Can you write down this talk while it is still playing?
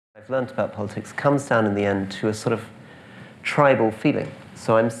I've learnt about politics comes down in the end to a sort of tribal feeling.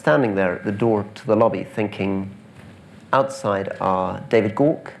 So I'm standing there at the door to the lobby thinking, outside are David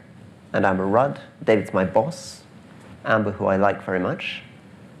Gauke and Amber Rudd. David's my boss, Amber, who I like very much,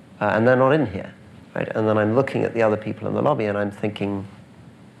 and they're not in here, right? And then I'm looking at the other people in the lobby and I'm thinking,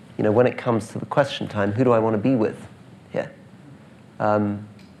 you know, when it comes to the question time, who do I want to be with here?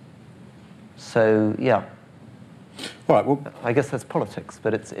 So, yeah. All right, well, I guess that's politics,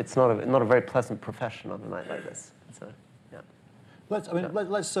 but it's not a very pleasant profession on a night like this. So, yeah.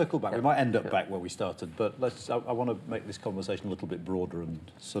 let's circle back. We might end up back where we started, but I want to make this conversation a little bit broader and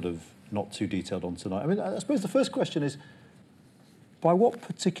sort of not too detailed on tonight. I mean, I suppose the first question is, by what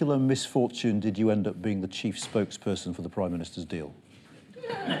particular misfortune did you end up being the chief spokesperson for the Prime Minister's deal?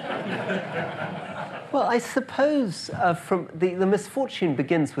 Well, I suppose from the misfortune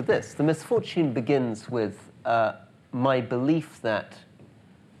begins with this. The misfortune begins with my belief that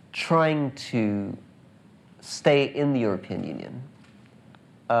trying to stay in the European Union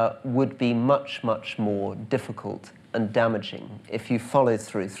would be much, much more difficult and damaging if you follow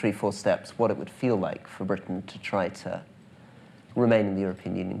through 3-4 steps what it would feel like for Britain to try to remain in the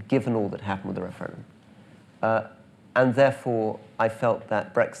European Union, given all that happened with the referendum. And therefore, I felt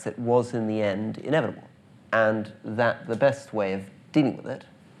that Brexit was, in the end, inevitable, and that the best way of dealing with it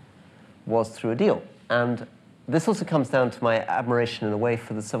was through a deal. And this also comes down to my admiration, in a way,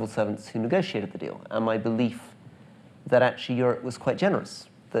 for the civil servants who negotiated the deal, and my belief that actually Europe was quite generous,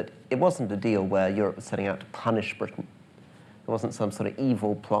 that it wasn't a deal where Europe was setting out to punish Britain. There wasn't some sort of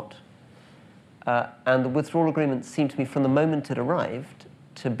evil plot. And the withdrawal agreement seemed to me, from the moment it arrived,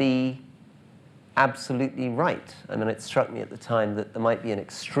 to be absolutely right. I mean, it struck me at the time that there might be an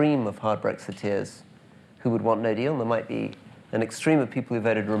extreme of hard Brexiteers who would want no deal, and there might be an extreme of people who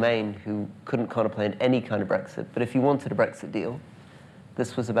voted Remain who couldn't contemplate any kind of Brexit. But if you wanted a Brexit deal,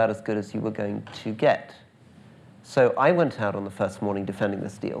 this was about as good as you were going to get. So I went out on the first morning defending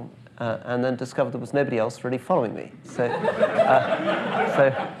this deal, and then discovered there was nobody else really following me. So,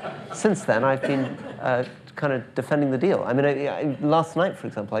 since then, I've been kind of defending the deal. I mean, last night, for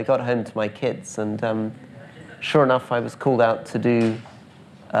example, I got home to my kids, and sure enough, I was called out to do,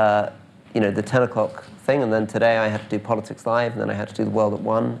 the 10 o'clock thing, and then today I had to do Politics Live, and then I had to do The World at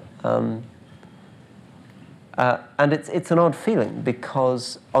 1. And it's an odd feeling,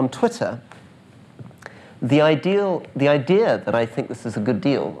 because on Twitter, the idea that I think this is a good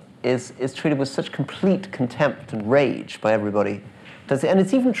deal is treated with such complete contempt and rage by everybody. And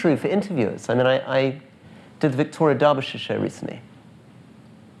it's even true for interviewers. I mean, I did the Victoria Derbyshire show recently,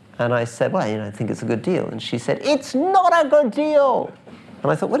 and I said, well, I think it's a good deal. And she said, it's not a good deal.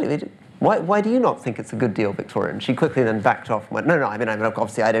 And I thought, why do you not think it's a good deal, Victoria? And she quickly then backed off and went, no, I mean,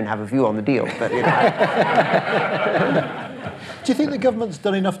 obviously I don't have a view on the deal, but Do you think the government's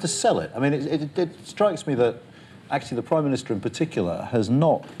done enough to sell it? I mean, it strikes me that actually the Prime Minister in particular has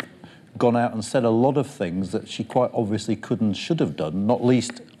not gone out and said a lot of things that she quite obviously could and should have done, not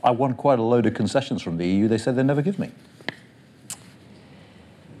least, I won quite a load of concessions from the EU they said they'd never give me.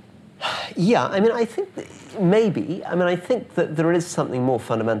 Yeah, I mean, I think I think that there is something more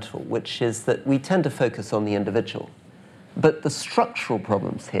fundamental, which is that we tend to focus on the individual. But the structural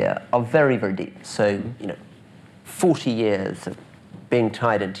problems here are very, very deep. So, 40 years of being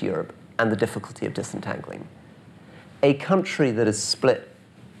tied into Europe and the difficulty of disentangling. A country that is split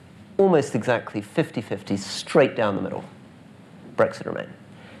almost exactly 50-50 straight down the middle, Brexit Remain.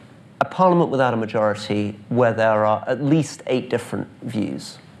 A parliament without a majority where there are at least 8 different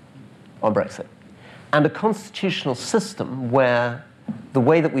views on Brexit. And a constitutional system where the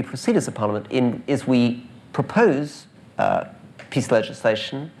way that we proceed as a parliament is we propose piece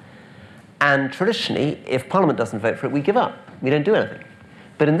legislation, and traditionally, if parliament doesn't vote for it, we give up. We don't do anything.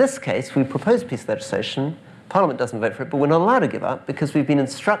 But in this case, we propose piece legislation, parliament doesn't vote for it, but we're not allowed to give up because we've been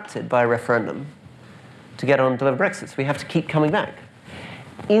instructed by a referendum to get on and deliver Brexit, so we have to keep coming back.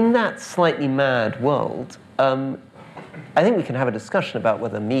 In that slightly mad world, I think we can have a discussion about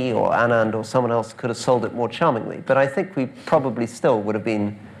whether me or Anand or someone else could have sold it more charmingly, but I think we probably still would have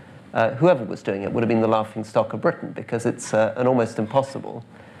been, whoever was doing it would have been the laughing stock of Britain, because it's an almost impossible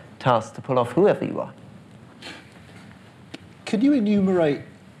task to pull off, whoever you are. Could you enumerate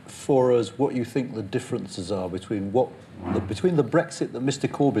for us what you think the differences are between between the Brexit that Mr.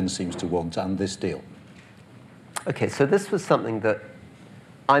 Corbyn seems to want and this deal? Okay, so this was something that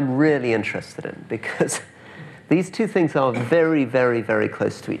I'm really interested in, because these two things are very, very, very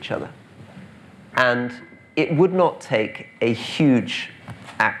close to each other. And it would not take a huge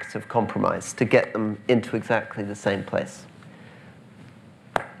act of compromise to get them into exactly the same place.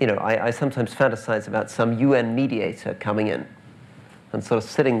 I sometimes fantasize about some UN mediator coming in and sort of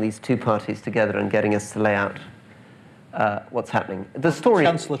sitting these two parties together and getting us to lay out what's happening. The story.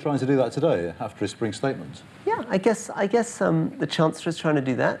 The Chancellor trying to do that today after his spring statement. Yeah, I guess the Chancellor is trying to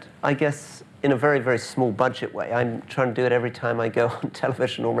do that. I guess in a very, very small budget way. I'm trying to do it every time I go on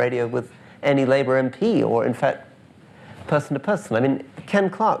television or radio with any Labour MP, or in fact, person to person. I mean, Ken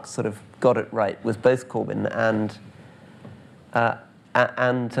Clarke sort of got it right with both Corbyn and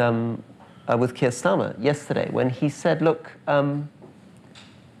with Keir Starmer yesterday when he said, look,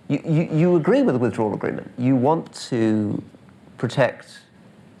 you agree with the withdrawal agreement. You want to protect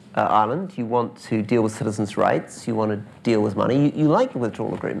Ireland. You want to deal with citizens' rights. You want to deal with money. You like the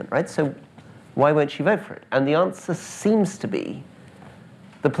withdrawal agreement, right? So why won't you vote for it? And the answer seems to be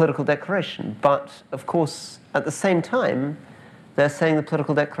the political declaration. But, of course, at the same time, they're saying the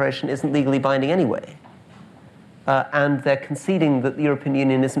political declaration isn't legally binding anyway. And they're conceding that the European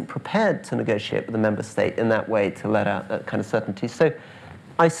Union isn't prepared to negotiate with a member state in that way to let out that kind of certainty. So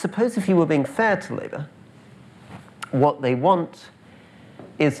I suppose if you were being fair to Labour, what they want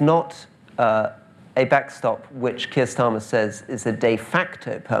is not a backstop which Keir Starmer says is a de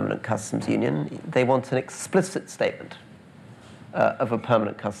facto permanent customs union. They want an explicit statement of a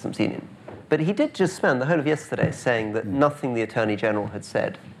permanent customs union. But he did just spend the whole of yesterday saying that nothing the Attorney General had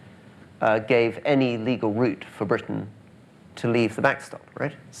said gave any legal route for Britain to leave the backstop,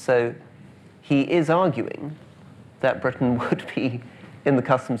 right? So he is arguing that Britain would be in the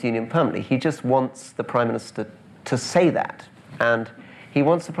customs union permanently. He just wants the Prime Minister to say that. And he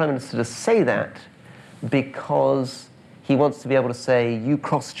wants the Prime Minister to say that because he wants to be able to say, you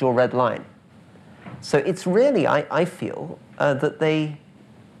crossed your red line. So it's really, I feel, that they,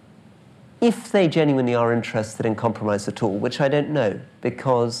 if they genuinely are interested in compromise at all, which I don't know,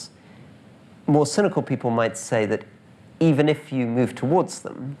 because more cynical people might say that even if you move towards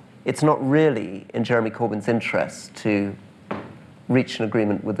them, it's not really in Jeremy Corbyn's interest to reach an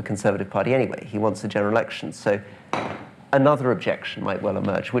agreement with the Conservative Party anyway. He wants a general election. So another objection might well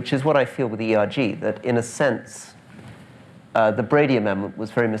emerge, which is what I feel with the ERG, that in a sense, the Brady Amendment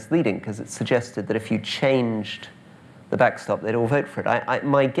was very misleading because it suggested that if you changed the backstop, they'd all vote for it.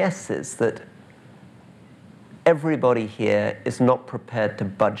 My guess is that everybody here is not prepared to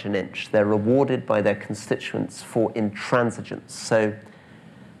budge an inch. They're rewarded by their constituents for intransigence. So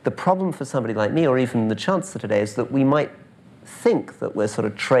the problem for somebody like me, or even the Chancellor today, is that we might think that we're sort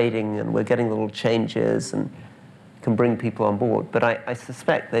of trading and we're getting little changes and can bring people on board. But I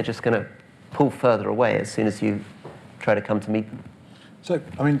suspect they're just going to pull further away as soon as you try to come to meet them. So,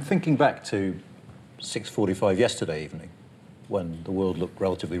 I mean, thinking back to 6:45 yesterday evening, when the world looked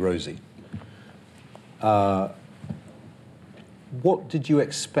relatively rosy, what did you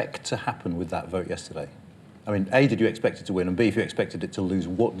expect to happen with that vote yesterday? I mean, A, did you expect it to win? And B, if you expected it to lose,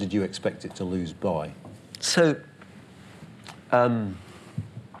 what did you expect it to lose by? So,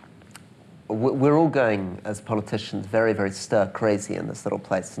 we're all going, as politicians, very, very stir-crazy in this little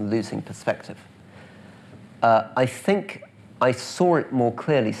place and losing perspective. I think I saw it more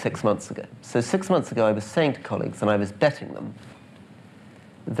clearly 6 months ago. So 6 months ago, I was saying to colleagues, and I was betting them,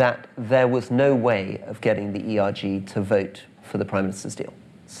 that there was no way of getting the ERG to vote for the Prime Minister's deal.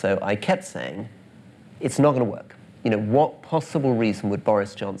 So I kept saying, it's not going to work. You know, what possible reason would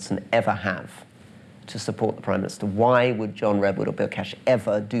Boris Johnson ever have to support the Prime Minister? Why would John Redwood or Bill Cash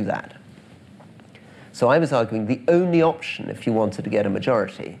ever do that? So I was arguing the only option, if you wanted to get a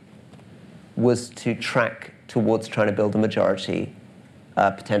majority, was to track towards trying to build a majority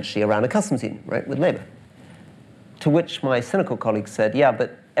potentially around a customs union, right, with Labour. To which my cynical colleagues said, yeah,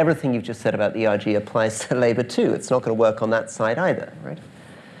 but everything you've just said about the ERG applies to Labour too. It's not going to work on that side either, right?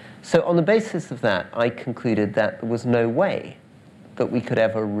 So on the basis of that, I concluded that there was no way that we could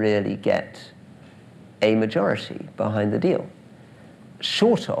ever really get a majority behind the deal,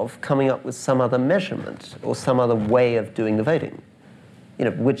 short of coming up with some other measurement or some other way of doing the voting, you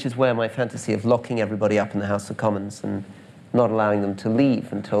know, which is where my fantasy of locking everybody up in the House of Commons and not allowing them to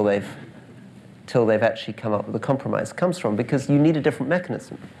leave until they've actually come up with a compromise comes from, because you need a different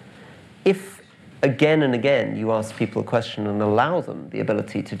mechanism. If again and again you ask people a question and allow them the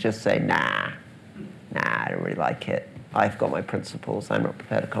ability to just say, nah, I don't really like it, I've got my principles, I'm not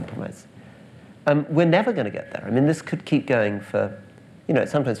prepared to compromise, we're never going to get there. I mean, this could keep going for, you know, it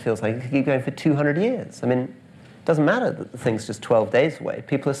sometimes feels like it could keep going for 200 years. I mean, it doesn't matter that the thing's just 12 days away.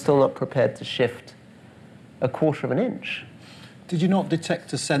 People are still not prepared to shift a quarter of an inch. Did you not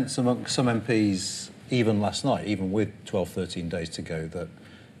detect a sense among some MPs, even last night, even with 12, 13 days to go, that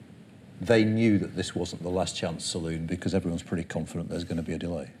they knew that this wasn't the last chance saloon because everyone's pretty confident there's going to be a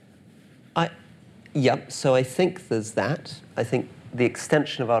delay? Yeah, so I think there's that. I think the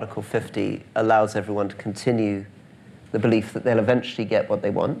extension of Article 50 allows everyone to continue the belief that they'll eventually get what they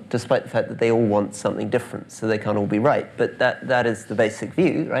want, despite the fact that they all want something different, so they can't all be right. But that is the basic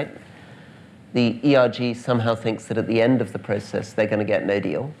view, right? The ERG somehow thinks that at the end of the process, they're going to get no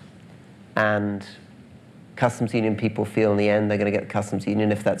deal. And customs union people feel in the end they're going to get the customs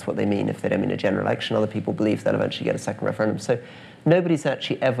union if that's what they mean, if they don't mean a general election. Other people believe they'll eventually get a second referendum. So nobody's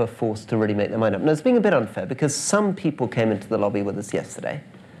actually ever forced to really make their mind up. Now, it's being a bit unfair because some people came into the lobby with us yesterday.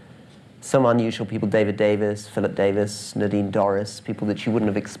 Some unusual people, David Davis, Philip Davis, Nadine Dorris, people that you wouldn't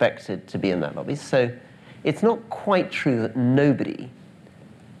have expected to be in that lobby. So it's not quite true that nobody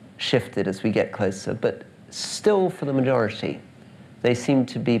shifted as we get closer, but still for the majority, they seem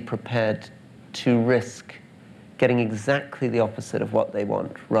to be prepared to risk getting exactly the opposite of what they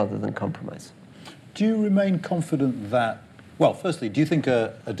want rather than compromise. Do you remain confident that, well, firstly, do you think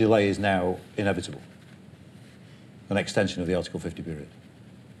a delay is now inevitable? An extension of the Article 50 period?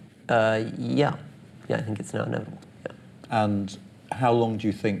 Yeah, I think it's now inevitable. Yeah. And how long do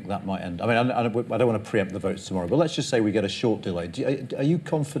you think that might end? I mean, I don't want to preempt the votes tomorrow, but let's just say we get a short delay. Are you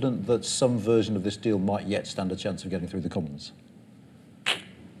confident that some version of this deal might yet stand a chance of getting through the Commons?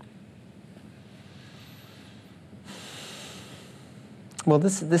 Well,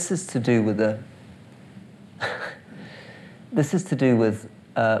 this is to do with this is to do with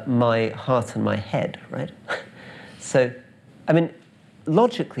my heart and my head, right? So, I mean,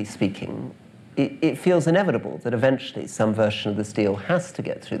 logically speaking, it feels inevitable that eventually some version of this deal has to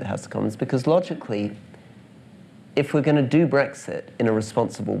get through the House of Commons, because logically, if we're going to do Brexit in a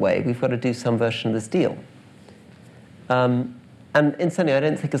responsible way, we've got to do some version of this deal. And incidentally, I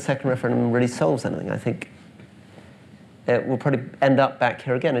don't think a second referendum really solves anything. I think we'll probably end up back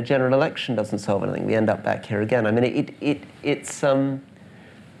here again. A general election doesn't solve anything. We end up back here again. I mean, it's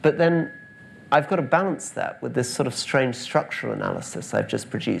but then I've got to balance that with this sort of strange structural analysis I've just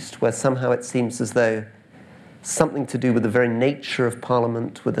produced, where somehow it seems as though something to do with the very nature of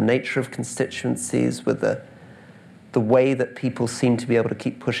Parliament, with the nature of constituencies, with the way that people seem to be able to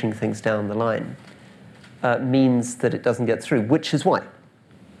keep pushing things down the line, means that it doesn't get through, which is why.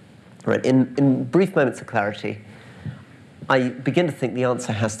 Right? In brief moments of clarity, I begin to think the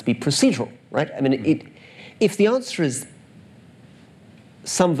answer has to be procedural, right? I mean, if the answer is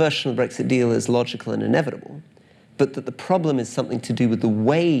some version of the Brexit deal is logical and inevitable, but that the problem is something to do with the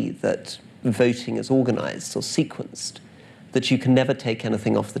way that voting is organized or sequenced, that you can never take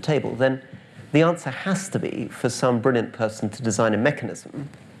anything off the table, then the answer has to be for some brilliant person to design a mechanism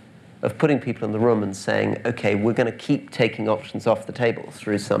of putting people in the room and saying, okay, we're going to keep taking options off the table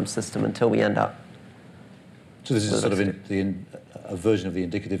through some system until we end up. So this is sort of a version of the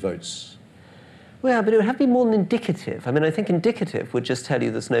indicative votes? Well, but it would have to be more than indicative. I mean, I think indicative would just tell you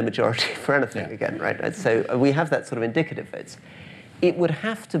there's no majority for anything again, right? So we have that sort of indicative votes. It would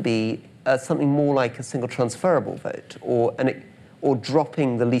have to be something more like a single transferable vote, or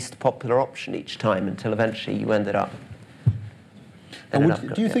dropping the least popular option each time until eventually you ended up.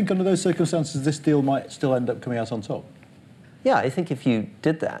 Do you think under those circumstances this deal might still end up coming out on top? Yeah, I think if you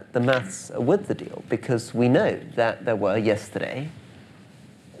did that, the maths are with the deal, because we know that there were yesterday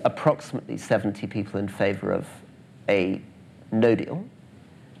approximately 70 people in favour of a no deal.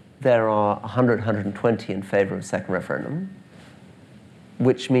 There are 100, 120 in favour of a second referendum,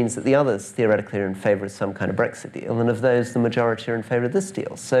 which means that the others theoretically are in favour of some kind of Brexit deal, and of those, the majority are in favour of this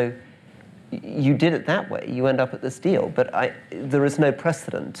deal. So you did it that way, you end up at this deal. But there is no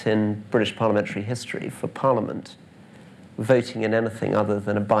precedent in British parliamentary history for Parliament voting in anything other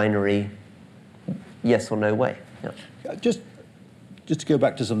than a binary yes or no way. Yeah. Just to go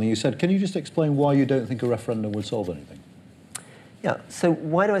back to something you said, can you just explain why you don't think a referendum would solve anything? Yeah, so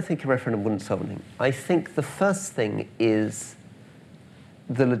why do I think a referendum wouldn't solve anything? I think the first thing is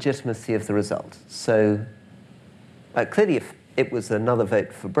the legitimacy of the result. So clearly if it was another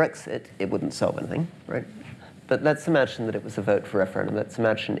vote for Brexit, it wouldn't solve anything, right? But let's imagine that it was a vote for referendum. Let's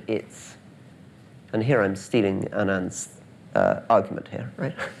imagine it's, and here I'm stealing Anand's argument here,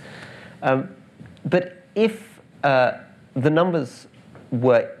 right? But if the numbers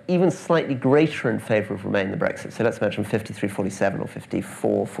were even slightly greater in favour of remaining in the Brexit, so let's imagine 53-47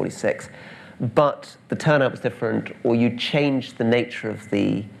 or 54-46, but the turnout was different, or you changed the nature of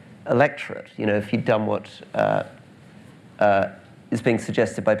the electorate, you know, if you'd done what is being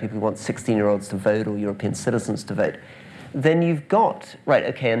suggested by people who want 16-year-olds to vote or European citizens to vote, then you've got, right,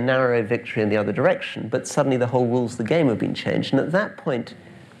 okay, a narrow victory in the other direction, but suddenly the whole rules of the game have been changed. And at that point,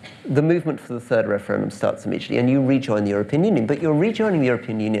 the movement for the third referendum starts immediately, and you rejoin the European Union. But you're rejoining the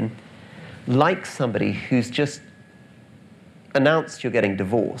European Union like somebody who's just announced you're getting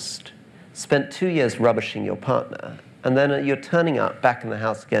divorced, spent 2 years rubbishing your partner, and then you're turning up back in the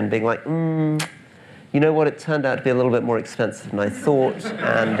house again being like, you know what, it turned out to be a little bit more expensive than I thought,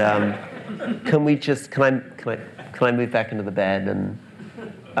 and can I move back into the bed?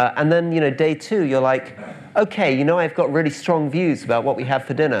 And then, day 2, you're like, okay, I've got really strong views about what we have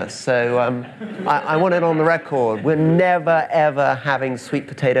for dinner, so I want it on the record. We're never, ever having sweet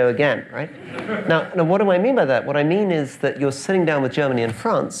potato again, right? Now, what do I mean by that? What I mean is that you're sitting down with Germany and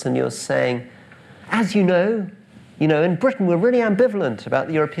France, and you're saying, as you know, in Britain, we're really ambivalent about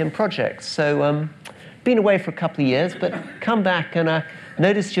the European project. So, been away for a couple of years, but come back and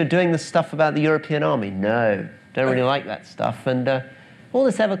noticed you're doing this stuff about the European army. No, don't really like that stuff. And all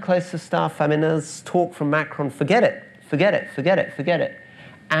this ever closer stuff, there's talk from Macron, forget it.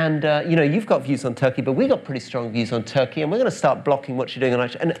 And, you've got views on Turkey, but we've got pretty strong views on Turkey, and we're going to start blocking what you're doing on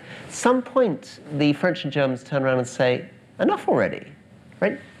Russia. And at some point, the French and Germans turn around and say, enough already,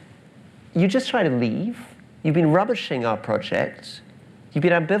 right? You just try to leave. You've been rubbishing our project. You've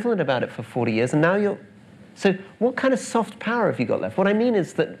been ambivalent about it for 40 years, and now you're... So what kind of soft power have you got left? What I mean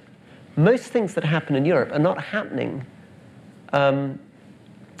is that most things that happen in Europe are not happening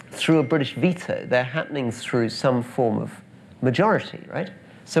through a British veto. They're happening through some form of majority, right?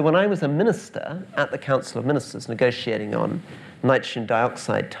 So when I was a minister at the Council of Ministers negotiating on nitrogen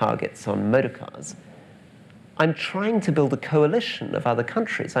dioxide targets on motor cars, I'm trying to build a coalition of other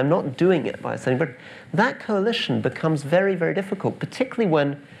countries. I'm not doing it by saying Britain. That coalition becomes very, very difficult, particularly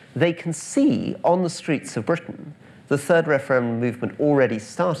when they can see on the streets of Britain the third referendum movement already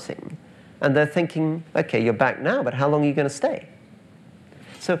starting, and they're thinking, okay, you're back now, but how long are you going to stay?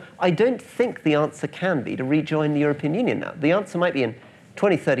 So I don't think the answer can be to rejoin the European Union now. The answer might be in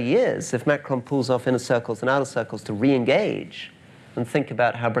 20, 30 years, if Macron pulls off inner circles and outer circles to re-engage and think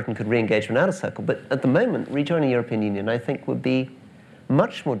about how Britain could re-engage with an outer circle. But at the moment, rejoining the European Union, I think, would be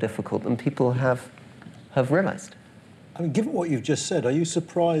much more difficult than people have realized. I mean, given what you've just said, are you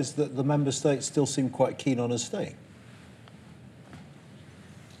surprised that the member states still seem quite keen on us staying?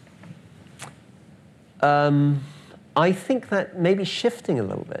 I think that may be shifting a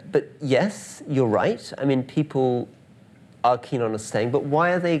little bit. But yes, you're right. I mean, people are keen on us staying, but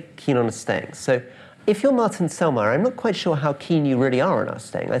why are they keen on us staying? So if you're Martin Selmayr, I'm not quite sure how keen you really are on us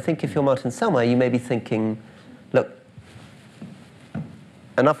staying. I think if you're Martin Selmayr, you may be thinking, look,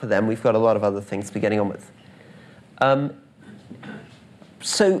 enough of them, we've got a lot of other things to be getting on with.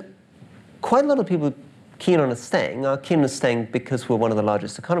 So quite a lot of people keen on us staying are keen on us staying because we're one of the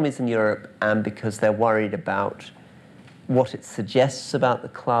largest economies in Europe and because they're worried about what it suggests about the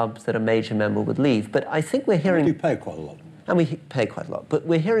clubs that a major member would leave. But I think we're hearing... We do pay quite a lot. And we pay quite a lot. But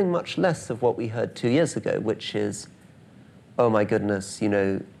we're hearing much less of what we heard 2 years ago, which is, oh my goodness,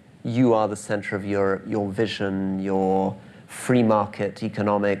 you are the center of Europe, your vision, your free market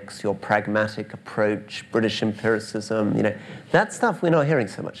economics, your pragmatic approach, British empiricism, that stuff we're not hearing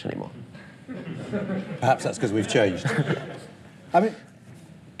so much anymore. Perhaps that's because we've changed. I mean,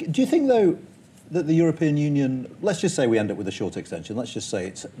 do you think, though, that the European Union, let's just say we end up with a short extension, let's just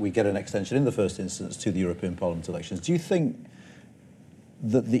say we get an extension in the first instance to the European Parliament elections, do you think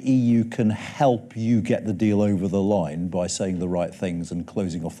that the EU can help you get the deal over the line by saying the right things and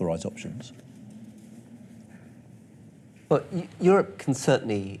closing off the right options? Well, Europe can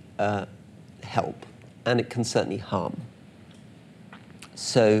certainly help, and it can certainly harm.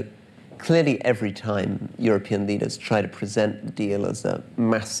 So clearly every time European leaders try to present the deal as a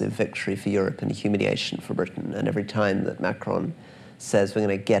massive victory for Europe and a humiliation for Britain, and every time that Macron says we're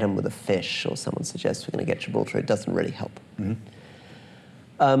going to get him with a fish, or someone suggests we're going to get Gibraltar, it doesn't really help.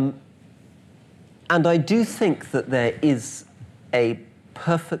 Mm-hmm. And I do think that there is a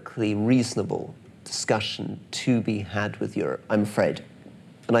perfectly reasonable discussion to be had with Europe, I'm afraid.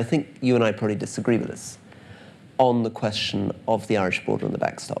 And I think you and I probably disagree with this, on the question of the Irish border and the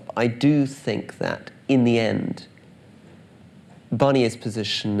backstop. I do think that, in the end, Barnier's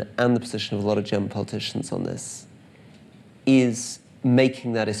position and the position of a lot of German politicians on this is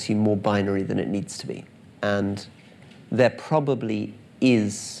making that issue more binary than it needs to be. And there probably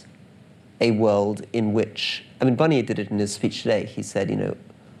is a world in which, Barnier did it in his speech today. He said,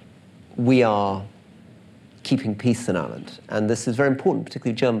 we are keeping peace in Ireland. And this is very important,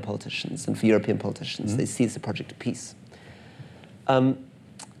 particularly German politicians and for European politicians. Mm-hmm. They see it as a project of peace.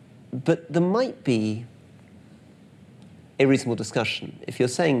 But there might be a reasonable discussion. If you're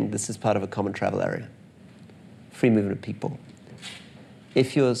saying this is part of a common travel area, free movement of people,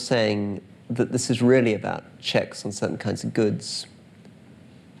 if you're saying that this is really about checks on certain kinds of goods,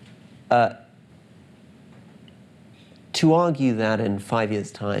 to argue that in 5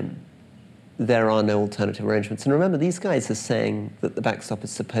 years' time, there are no alternative arrangements. And remember, these guys are saying that the backstop is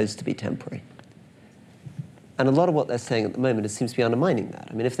supposed to be temporary. And a lot of what they're saying at the moment seems to be undermining that.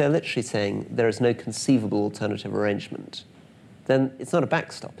 I mean, if they're literally saying there is no conceivable alternative arrangement, then it's not a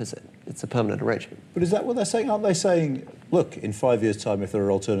backstop, is it? It's a permanent arrangement. But is that what they're saying? Aren't they saying, look, in 5 years' time, if there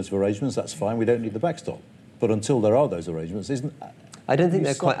are alternative arrangements, that's fine, we don't need the backstop. But until there are those arrangements, I don't think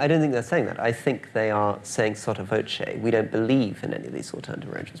they're saying that. I think they are saying sotto voce, we don't believe in any of these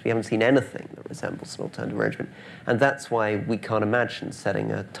alternative arrangements. We haven't seen anything that resembles an alternative arrangement. And that's why we can't imagine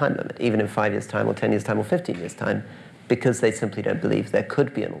setting a time limit, even in 5 years' time or 10 years' time or 15 years' time, because they simply don't believe there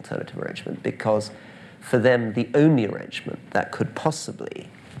could be an alternative arrangement, because for them, the only arrangement that could possibly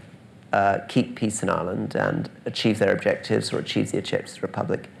keep peace in Ireland and achieve their objectives or achieve the objectives of the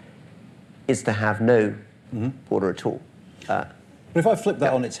Republic is to have no border at all. But if I flip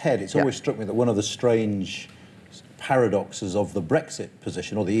that on its head, it's always struck me that one of the strange paradoxes of the Brexit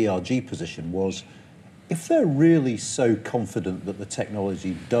position or the ERG position was, if they're really so confident that the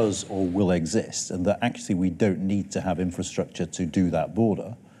technology does or will exist and that actually we don't need to have infrastructure to do that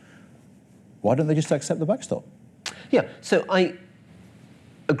border, why don't they just accept the backstop? Yeah, so I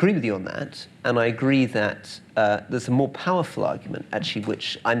agree with you on that, and I agree that there's a more powerful argument, actually,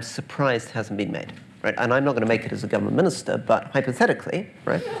 which I'm surprised hasn't been made. Right? And I'm not going to make it as a government minister, but hypothetically,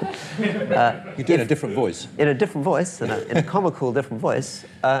 right? You do in a different voice. In a different voice, in a comical different voice.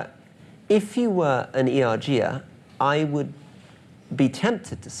 If you were an ERGer, I would be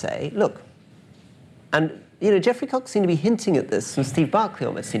tempted to say, look, and Geoffrey Cox seemed to be hinting at this, and Steve Barclay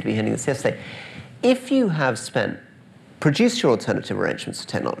almost seemed to be hinting at this yesterday. If you have produced your alternative arrangements of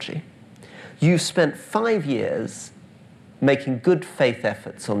technology, you've spent 5 years making good faith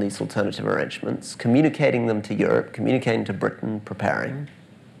efforts on these alternative arrangements, communicating them to Europe, communicating to Britain, preparing.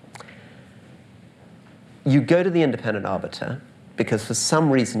 You go to the independent arbiter, because for some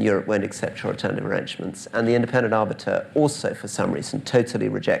reason Europe won't accept your alternative arrangements, and the independent arbiter also, for some reason, totally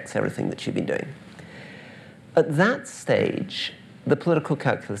rejects everything that you've been doing. At that stage, the political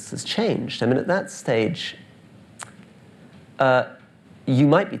calculus has changed. I mean, at that stage, you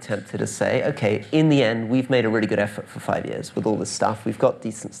might be tempted to say, okay, in the end, we've made a really good effort for 5 years with all this stuff. We've got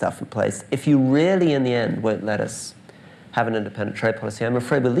decent stuff in place. If you really, in the end, won't let us have an independent trade policy, I'm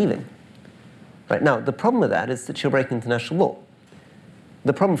afraid we're leaving. Right? Now, the problem with that is that you're breaking international law.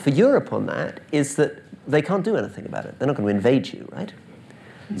 The problem for Europe on that is that they can't do anything about it. They're not going to invade you, right?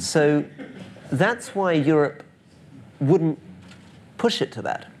 So that's why Europe wouldn't push it to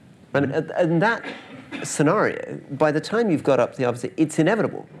that. And that scenario, by the time you've got up to the opposite, it's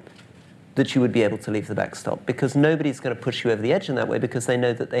inevitable that you would be able to leave the backstop, because nobody's going to push you over the edge in that way, because they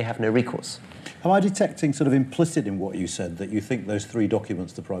know that they have no recourse. Am I detecting sort of implicit in what you said that you think those 3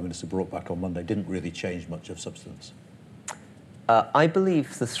 documents the Prime Minister brought back on Monday didn't really change much of substance? I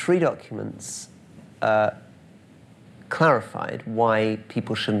believe the 3 documents clarified why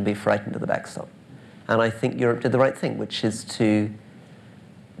people shouldn't be frightened of the backstop. And I think Europe did the right thing, which is to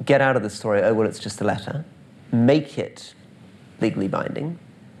get out of the story, oh, well, it's just a letter, make it legally binding,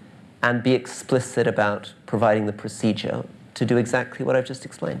 and be explicit about providing the procedure to do exactly what I've just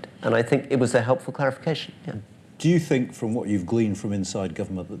explained. And I think it was a helpful clarification. Yeah. Do you think, from what you've gleaned from inside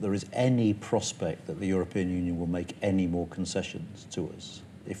government, that there is any prospect that the European Union will make any more concessions to us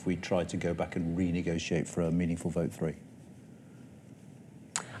if we try to go back and renegotiate for a meaningful vote 3?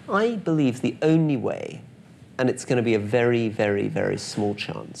 I believe the only way, and it's going to be a very, very, very small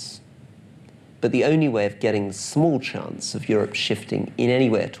chance, but the only way of getting the small chance of Europe shifting in any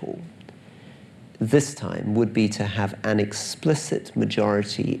way at all this time would be to have an explicit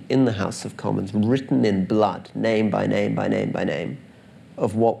majority in the House of Commons, written in blood, name by name by name by name,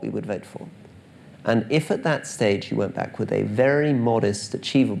 of what we would vote for. And if at that stage you went back with a very modest,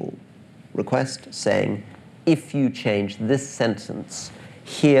 achievable request saying, if you change this sentence,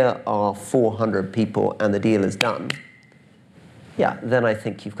 here are 400 people and the deal is done, yeah, then I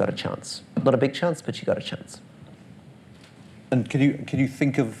think you've got a chance. Not a big chance, but you've got a chance. And can you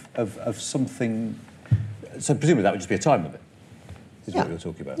think of something? So presumably that would just be a time limit, is what you're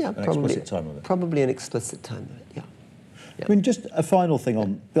talking about. Yeah, an probably, explicit time limit. Probably an explicit time limit, yeah. I mean, just a final thing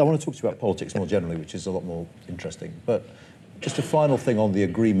on, I want to talk to you about politics more generally, which is a lot more interesting, but just a final thing on the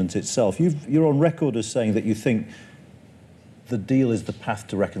agreement itself. You're on record as saying that you think the deal is the path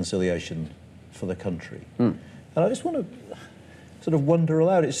to reconciliation for the country. And I just want to sort of wonder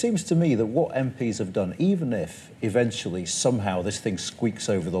aloud. It seems to me that what MPs have done, even if eventually somehow this thing squeaks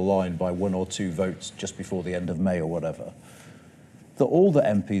over the line by 1 or 2 votes just before the end of May or whatever, that all the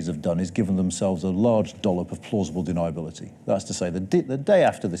MPs have done is given themselves a large dollop of plausible deniability. That's to say, the day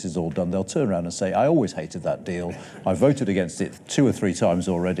after this is all done, they'll turn around and say, I always hated that deal. I voted against it 2 or 3 times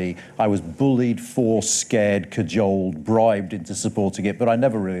already. I was bullied, forced, scared, cajoled, bribed into supporting it, but I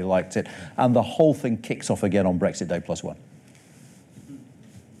never really liked it. And the whole thing kicks off again on Brexit Day +1.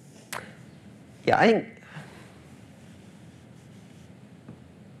 Yeah, I think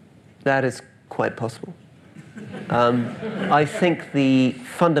that is quite possible. I think the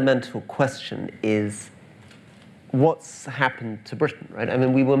fundamental question is what's happened to Britain, right? I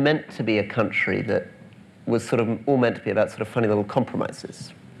mean, we were meant to be a country that was sort of all meant to be about sort of funny little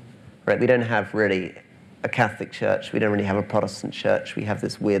compromises, right? We don't have really a Catholic church. We don't really have a Protestant church. We have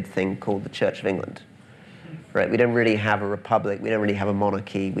this weird thing called the Church of England, right? We don't really have a republic. We don't really have a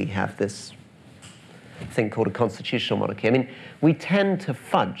monarchy. We have this thing called a constitutional monarchy. I mean, we tend to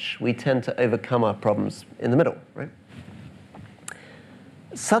fudge. We tend to overcome our problems in the middle, right?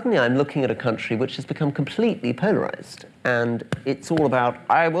 Suddenly I'm looking at a country which has become completely polarized, and it's all about,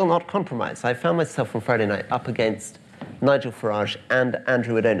 I will not compromise. I found myself on Friday night up against Nigel Farage and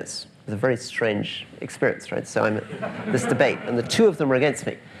Andrew Adonis. It was a very strange experience, right? So I'm at this debate, and the 2 of them were against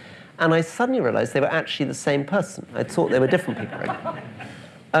me. And I suddenly realized they were actually the same person. I thought they were different people,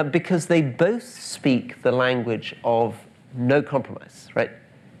 right? Because they both speak the language of no compromise, right?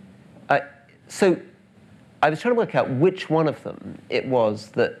 So I was trying to work out which one of them it was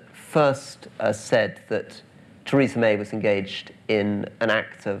that first said that Theresa May was engaged in an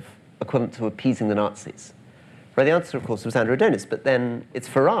act of equivalent to appeasing the Nazis. Right, the answer, of course, was Andrew Adonis, but then it's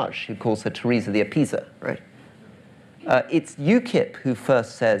Farage who calls her Theresa the appeaser, right? It's UKIP who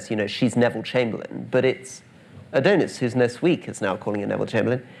first says, you know, she's Neville Chamberlain, but it's Adonis, who's no week, is now calling it Neville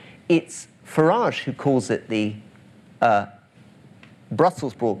Chamberlain. It's Farage who calls it the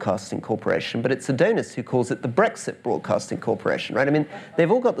Brussels Broadcasting Corporation, but it's Adonis who calls it the Brexit Broadcasting Corporation, right? I mean, they've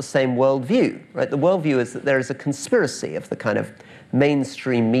all got the same worldview, right? The worldview is that there is a conspiracy of the kind of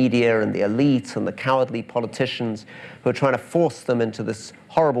mainstream media and the elite and the cowardly politicians who are trying to force them into this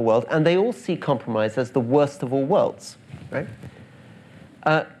horrible world, and they all see compromise as the worst of all worlds, right?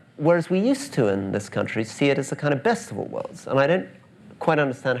 Whereas we used to, in this country, see it as the kind of best of all worlds. And I don't quite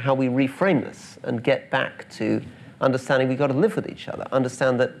understand how we reframe this and get back to understanding we've got to live with each other,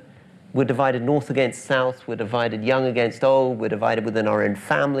 understand that we're divided north against south, we're divided young against old, we're divided within our own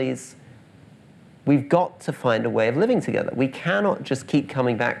families. We've got to find a way of living together. We cannot just keep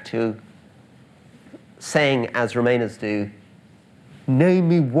coming back to saying, as Remainers do, name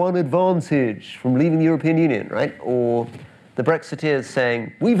me one advantage from leaving the European Union, right? Or the Brexiteers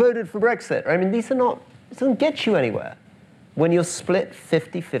saying, we voted for Brexit. I mean, this doesn't get you anywhere when you're split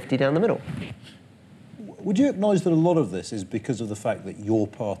 50-50 down the middle. Would you acknowledge that a lot of this is because of the fact that your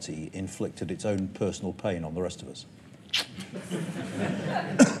party inflicted its own personal pain on the rest of us?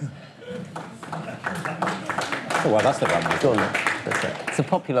 Oh, well, that's the one. Go on, that's it. It's a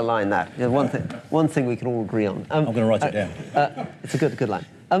popular line, that. One thing we can all agree on. I'm going to write it down. It's a good line.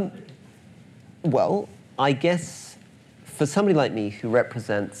 Well, I guess for somebody like me who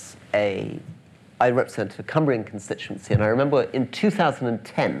represents I represent a Cumbrian constituency, and I remember in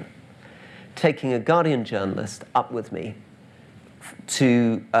 2010 taking a Guardian journalist up with me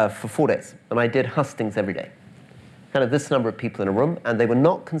for 4 days, and I did hustings every day. Kind of this number of people in a room, and they were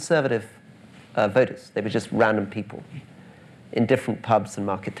not Conservative voters. They were just random people in different pubs and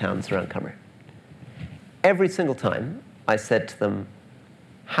market towns around Cumbria. Every single time, I said to them,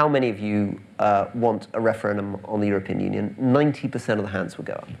 how many of you want a referendum on the European Union? 90% of the hands would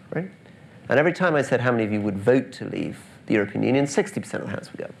go up, right? And every time I said how many of you would vote to leave the European Union, 60% of the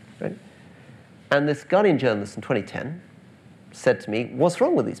hands would go up, right? And this Guardian journalist in 2010 said to me, what's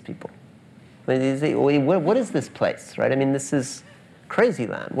wrong with these people? I mean, what is this place, right? I mean, this is crazy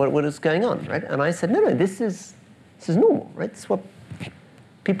land. What is going on, right? And I said, no, this is normal, right? This is what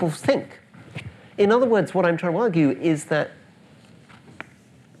people think. In other words, what I'm trying to argue is that,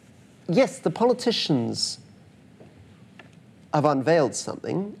 yes, the politicians have unveiled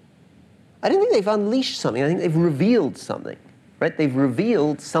something. I don't think they've unleashed something. I think they've revealed something, right? They've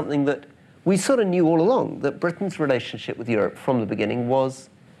revealed something that we sort of knew all along, that Britain's relationship with Europe from the beginning was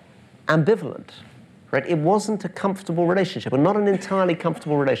ambivalent, right? It wasn't a comfortable relationship, or not an entirely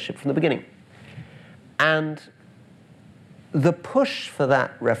comfortable relationship from the beginning. And the push for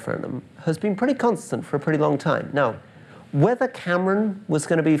that referendum has been pretty constant for a pretty long time. Now, whether Cameron was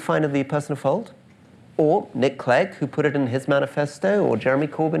going to be finally the person to fold, or Nick Clegg, who put it in his manifesto, or Jeremy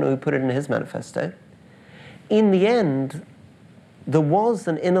Corbyn, who put it in his manifesto, in the end, there was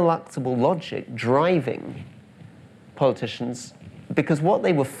an ineluctable logic driving politicians, because what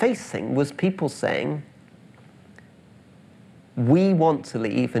they were facing was people saying, we want to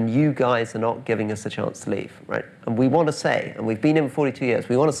leave and you guys are not giving us a chance to leave, right? And we want to say, and we've been in for 42 years,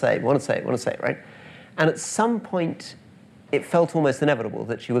 we want to say, right? And at some point, it felt almost inevitable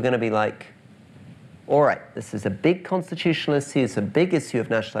that you were going to be like, all right, this is a big constitutional issue, it's a big issue of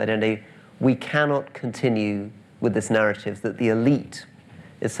national identity. We cannot continue with this narrative that the elite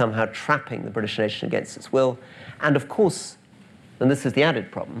is somehow trapping the British nation against its will. And of course, and this is the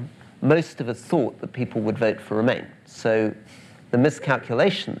added problem, most of us thought that people would vote for Remain. So the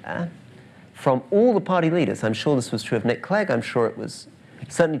miscalculation there from all the party leaders, I'm sure this was true of Nick Clegg, I'm sure it was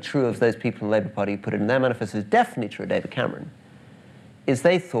certainly true of those people in the Labour Party who put it in their manifesto, it's definitely true of David Cameron, is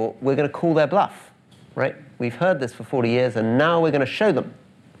they thought we're going to call their bluff, right? We've heard this for 40 years and now we're going to show them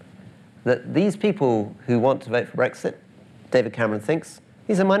that these people who want to vote for Brexit, David Cameron thinks,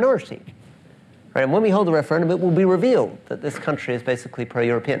 is a minority. Right? And when we hold a referendum, it will be revealed that this country is basically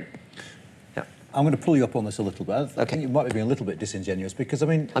pro-European. Yeah. I'm going to pull you up on this a little bit. I think you might be being a little bit disingenuous because, I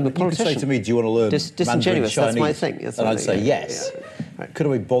mean, you could say to me, do you want to learn Mandarin Chinese? That's my thing. That's and I'd say yeah. yes. Yeah. Right. Could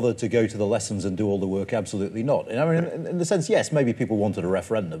I be bothered to go to the lessons and do all the work? Absolutely not. And I mean, in the sense, yes, maybe people wanted a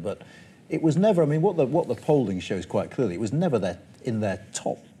referendum, but it was never, I mean, what the polling shows quite clearly, it was never in their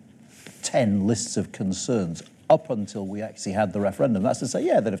top 10 lists of concerns up until we actually had the referendum. That's to say,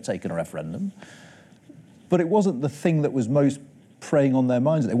 yeah, they'd have taken a referendum, but it wasn't the thing that was most preying on their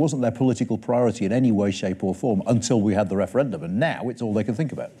minds. It wasn't their political priority in any way, shape or form until we had the referendum, and now it's all they can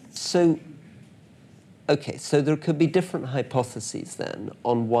think about. So, okay, so there could be different hypotheses then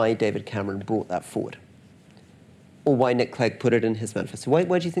on why David Cameron brought that forward, or why Nick Clegg put it in his manifesto. Why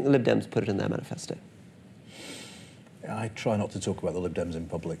do you think the Lib Dems put it in their manifesto? I try not to talk about the Lib Dems in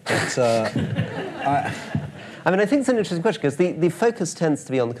public, but I mean, I think it's an interesting question because the focus tends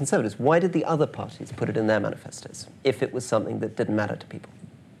to be on the Conservatives. Why did the other parties put it in their manifestos if it was something that didn't matter to people?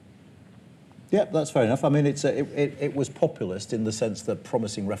 Yeah, that's fair enough. I mean, it was populist in the sense that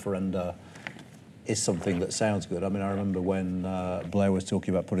promising referenda is something that sounds good. I mean, I remember when Blair was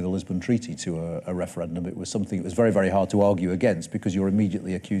talking about putting the Lisbon Treaty to a referendum, it was something that was very, very hard to argue against because you're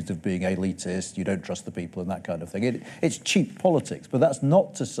immediately accused of being elitist, you don't trust the people and that kind of thing. It's cheap politics, but that's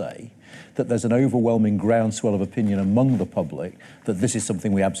not to say that there's an overwhelming groundswell of opinion among the public that this is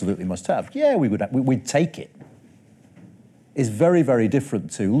something we absolutely must have. Yeah, we'd take it. It's very, very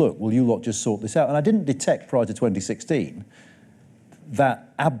different to, look, will you lot just sort this out? And I didn't detect prior to 2016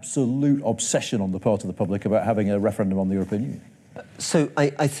 that absolute obsession on the part of the public about having a referendum on the European Union. So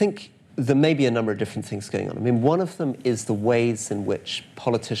I think there may be a number of different things going on. I mean, one of them is the ways in which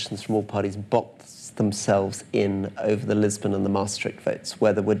politicians from all parties boxed themselves in over the Lisbon and the Maastricht votes,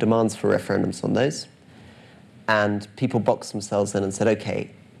 where there were demands for referendums on those, and people boxed themselves in and said, okay,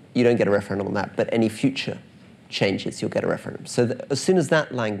 you don't get a referendum on that, but any future changes, you'll get a referendum. So as soon as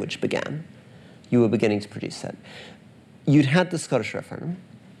that language began, you were beginning to produce that. You'd had the Scottish referendum.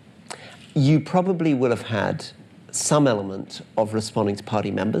 You probably will have had some element of responding to party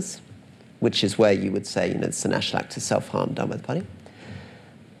members, which is where you would say, it's a national act of self-harm done by the party.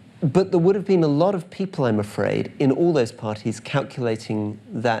 But there would have been a lot of people, I'm afraid, in all those parties calculating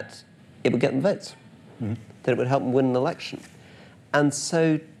that it would get them votes, that it would help them win an election. And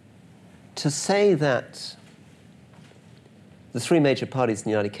so to say that the three major parties in the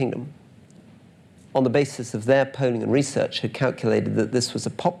United Kingdom, on the basis of their polling and research, had calculated that this was a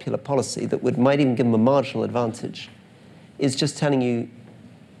popular policy that might even give them a marginal advantage, is just telling you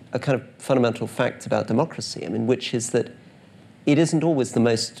a kind of fundamental fact about democracy, I mean, which is that it isn't always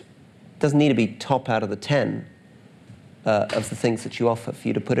doesn't need to be top out of the 10 of the things that you offer for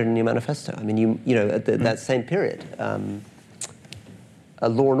you to put it in your manifesto. I mean, at that same period, a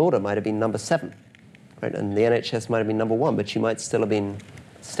law and order might have been number 7, right? And the NHS might have been number 1, but you might still have been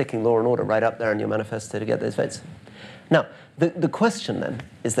sticking law and order right up there in your manifesto to get those votes. Now, the question then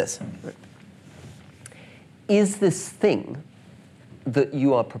is this. Right? Is this thing that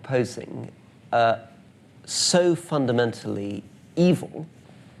you are proposing so fundamentally evil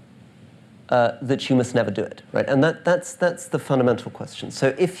that you must never do it, right? And that's the fundamental question.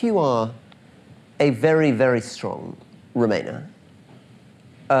 So if you are a very, very strong Remainer,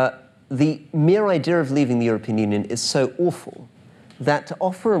 the mere idea of leaving the European Union is so awful that to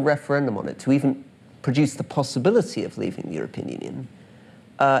offer a referendum on it, to even produce the possibility of leaving the European Union,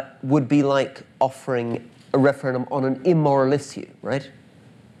 would be like offering a referendum on an immoral issue, right?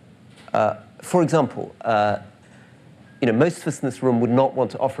 For example, most of us in this room would not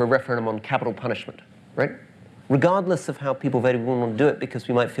want to offer a referendum on capital punishment, right? Regardless of how people voted, we wouldn't want to do it because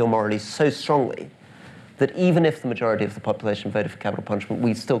we might feel morally so strongly that even if the majority of the population voted for capital punishment,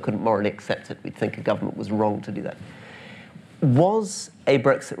 we still couldn't morally accept it. We'd think a government was wrong to do that. Was a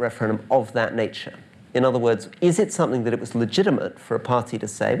Brexit referendum of that nature In other words, is it something that it was legitimate for a party to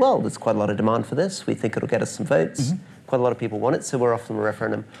say, well, there's quite a lot of demand for this, we think it'll get us some votes, quite a lot of people want it, so we're off on a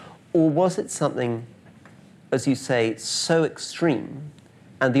referendum? Or was it something, as you say, so extreme,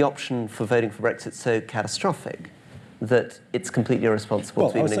 and the option for voting for Brexit so catastrophic, that it's completely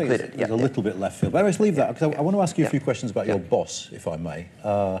irresponsible to even include it? It's a little bit left field. But let's leave that, because I want to ask you a few questions about your boss, if I may.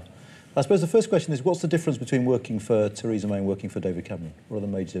 I suppose the first question is, what's the difference between working for Theresa May and working for David Cameron? What are the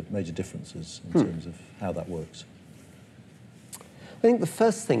major differences in terms of how that works? I think the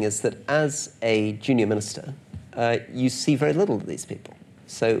first thing is that as a junior minister, you see very little of these people.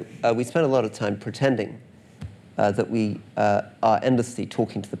 So we spend a lot of time pretending that we are endlessly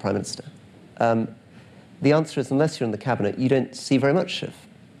talking to the Prime Minister. The answer is, unless you're in the cabinet, you don't see very much of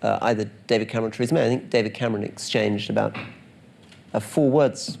either David Cameron or Theresa May. I think David Cameron exchanged about 4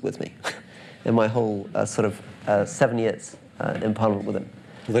 words with me in my whole 7 years in Parliament with him.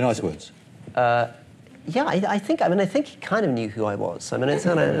 Were they nice words? Yeah, I think he kind of knew who I was. I mean, it's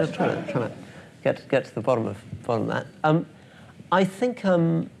trying to get to the bottom of that. I think.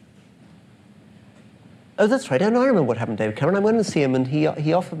 Oh, that's right. I remember what happened to David Cameron. I went to see him, and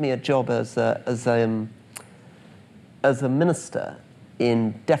he offered me a job as a minister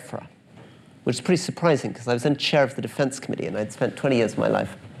in DEFRA, which is pretty surprising because I was then chair of the Defence Committee, and I'd spent 20 years of my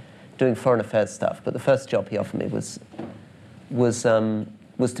life doing foreign affairs stuff. But the first job he offered me was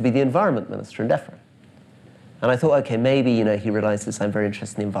to be the environment minister in DEFRA. And I thought, okay, maybe he realises I'm very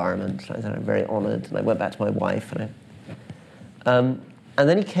interested in the environment. I said I'm very honoured, and I went back to my wife, and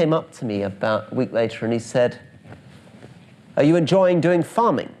then he came up to me about a week later, and he said, "Are you enjoying doing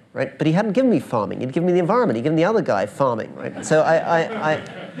farming?" Right? But he hadn't given me farming. He'd given me the environment. He'd given the other guy farming. Right? So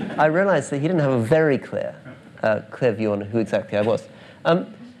I realised that he didn't have a very clear view on who exactly I was.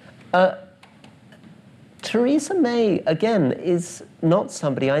 Theresa May, again, is not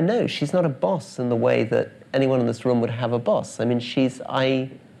somebody I know. She's not a boss in the way that anyone in this room would have a boss. I mean, she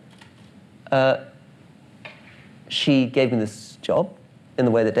gave me this job in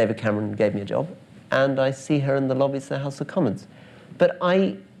the way that David Cameron gave me a job, and I see her in the lobbies of the House of Commons. But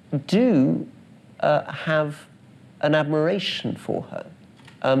I do have an admiration for her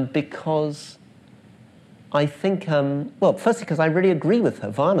because I think, well, firstly, because I really agree with her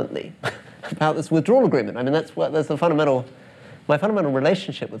violently about this withdrawal agreement. I mean, that's the fundamental. My fundamental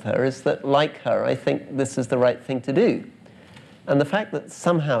relationship with her is that, like her, I think this is the right thing to do. And the fact that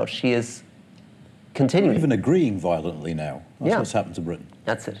somehow she is continuing... Even agreeing violently now. That's what's happened to Britain.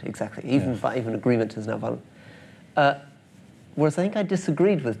 That's it, exactly. Even agreement is now violent. Whereas I think I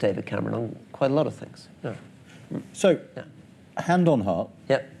disagreed with David Cameron on quite a lot of things. Yeah. So, hand on heart,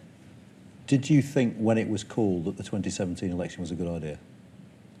 did you think when it was called that the 2017 election was a good idea?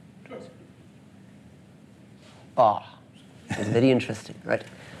 It's very interesting, right?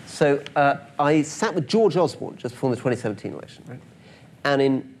 So I sat with George Osborne just before the 2017 election, right? And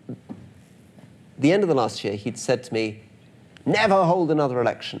in the end of the last year, he'd said to me, never hold another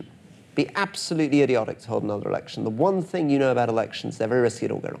election. Be absolutely idiotic to hold another election. The one thing you know about elections, they're very risky,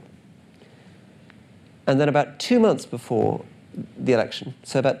 it all go wrong. And then about 2 months before the election,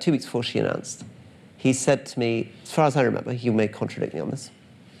 so about 2 weeks before she announced, he said to me, as far as I remember, you may contradict me on this,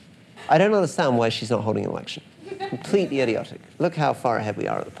 I don't understand why she's not holding an election. Completely idiotic. Look how far ahead we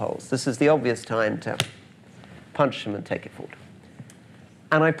are at the polls. This is the obvious time to punch him and take it forward.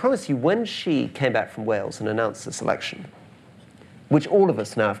 And I promise you, when she came back from Wales and announced this election, which all of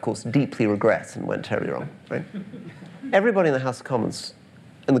us now, of course, deeply regret and went terribly wrong, right? Everybody in the House of Commons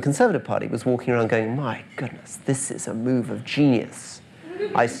and the Conservative Party was walking around going, my goodness, this is a move of genius.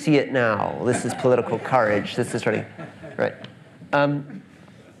 I see it now. This is political courage. This is really, right? I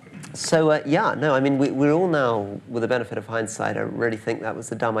mean, we're all now, with the benefit of hindsight, I really think that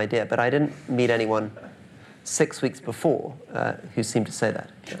was a dumb idea. But I didn't meet anyone 6 weeks before who seemed to say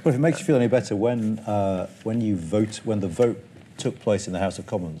that. Well, if it makes you feel any better, when the vote took place in the House of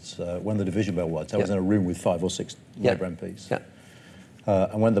Commons, when the division bell went, I was in a room with 5 or 6 Labour MPs. Yeah.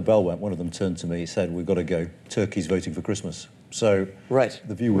 And when the bell went, one of them turned to me and said, we've got to go. Turkey's voting for Christmas. So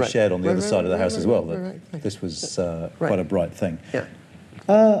the view was shared on the other side of the House as well, that this was quite a bright thing. Yeah.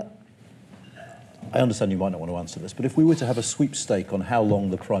 I understand you might not want to answer this, but if we were to have a sweepstake on how long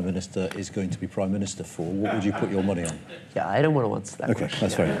the Prime Minister is going to be Prime Minister for, what would you put your money on? Yeah, I don't want to answer that question.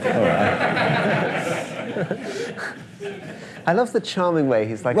 That's fair enough. All right. I love the charming way.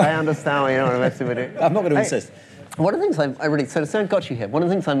 He's like, I understand why you don't want to mess with it. I'm not going to insist. One of the things I really... So I got you here. One of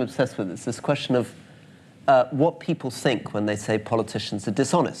the things I'm obsessed with is this question of what people think when they say politicians are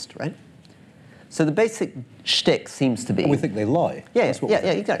dishonest, right? So the basic shtick seems to be... We think they lie. Yeah, exactly.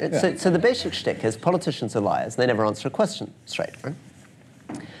 Yeah. So the basic shtick is politicians are liars. They never answer a question straight, right?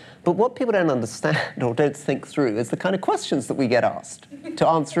 But what people don't understand or don't think through is the kind of questions that we get asked to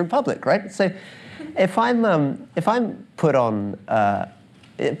answer in public, right? So if I'm put on,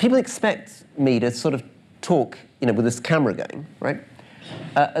 people expect me to sort of talk, with this camera going, right?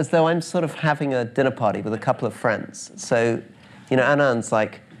 As though I'm sort of having a dinner party with a couple of friends. So, Anand's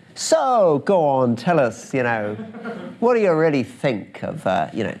like, so, go on, tell us, what do you really think of,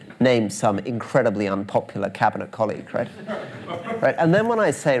 name some incredibly unpopular cabinet colleague, right? Right. And then when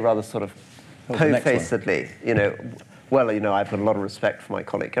I say rather sort of po-facedly, well, I've got a lot of respect for my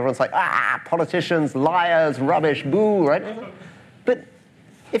colleague, everyone's like, politicians, liars, rubbish, boo, right? But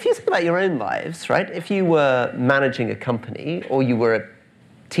if you think about your own lives, right, if you were managing a company or you were a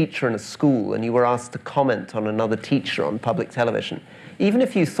teacher in a school and you were asked to comment on another teacher on public television, even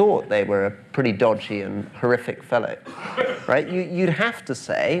if you thought they were a pretty dodgy and horrific fellow, right, you'd have to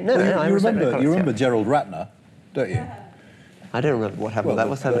say, no, I respect my colleagues. You remember Gerald Ratner, don't you? I don't remember what happened.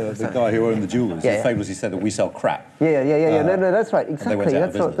 The guy who owned the jewellers, famously said that we sell crap. Yeah. No, that's right. Exactly.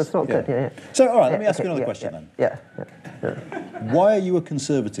 That's not good. Yeah. So, all right, let me ask you another question then. Yeah. Why are you a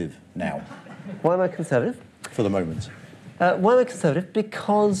Conservative now? Why am I Conservative? For the moment. Why am I Conservative?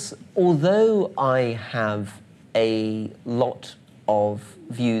 Because although I have a lot of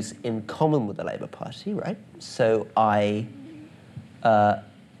views in common with the Labour Party, right? So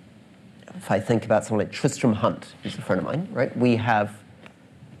if I think about someone like Tristram Hunt, who's a friend of mine, right? We have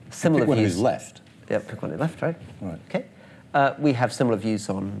similar views. Pick one who's left. Yeah, pick one who's left, right? Right. Okay. We have similar views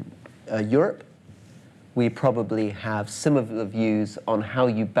on Europe. We probably have similar views on how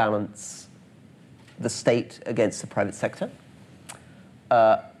you balance the state against the private sector.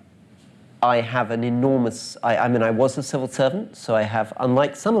 I have an enormous, I was a civil servant, so I have,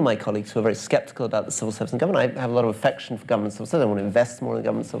 unlike some of my colleagues who are very skeptical about the civil service and government, I have a lot of affection for government civil service. I want to invest more in the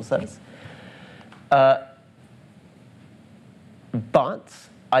government civil service. But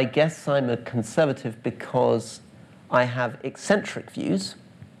I guess I'm a Conservative because I have eccentric views,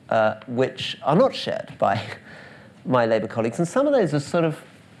 which are not shared by my Labour colleagues. And some of those are sort of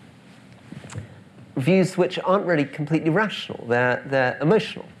views which aren't really completely rational. They're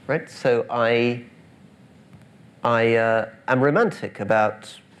emotional, right? So I am romantic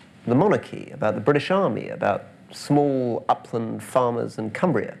about the monarchy, about the British Army, about small upland farmers in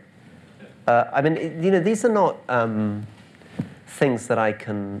Cumbria. These are not things that I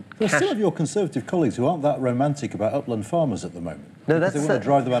can. There's some of your Conservative colleagues who aren't that romantic about upland farmers at the moment. No, because they want to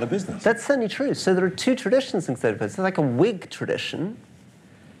drive them out of business. That's certainly true. So there are two traditions in Conservative. There's like a Whig tradition,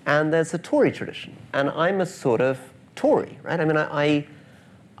 and there's a Tory tradition. And I'm a sort of Tory, right?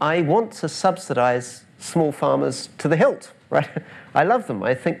 I want to subsidise small farmers to the hilt, right? I love them.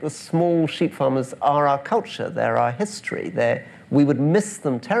 I think the small sheep farmers are our culture. They're our history. We would miss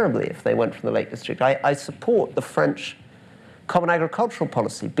them terribly if they went from the Lake District. I support the French Common Agricultural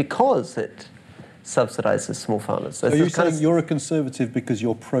Policy because it subsidises small farmers. So you're saying you're a Conservative because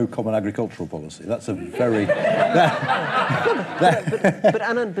you're pro-Common Agricultural Policy? That's a very... But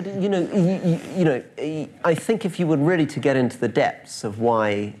Anand, I think if you were really to get into the depths of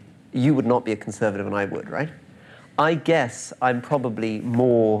why you would not be a Conservative and I would, right? I guess I'm probably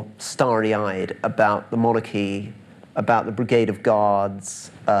more starry-eyed about the monarchy, about the Brigade of Guards,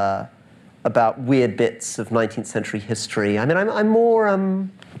 about weird bits of 19th century history. I'm more,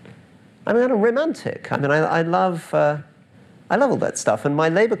 I'm kind of romantic. I love all that stuff. And my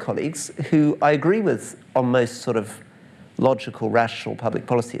Labour colleagues, who I agree with on most sort of logical, rational public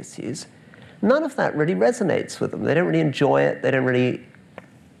policy issues, none of that really resonates with them. They don't really enjoy it. They don't really,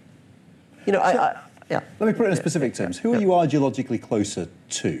 yeah. Let me put it in specific terms. Who are you ideologically closer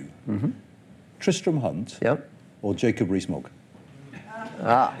to? Mm-hmm. Tristram Hunt or Jacob Rees-Mogg?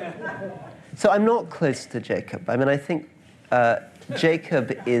 So I'm not close to Jacob. I think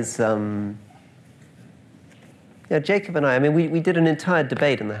Jacob is... Jacob and I we did an entire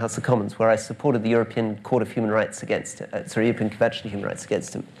debate in the House of Commons where I supported the European Court of Human Rights European Convention of Human Rights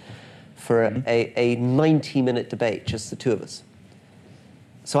against him for a 90-minute debate, just the two of us.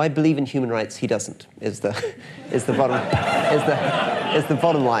 So I believe in human rights. He doesn't. Is the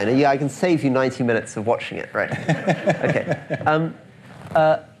bottom line. Yeah, I can save you 90 minutes of watching it, right? Okay.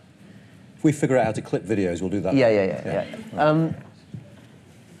 If we figure out how to clip videos, we'll do that. Yeah.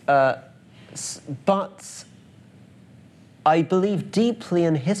 But I believe deeply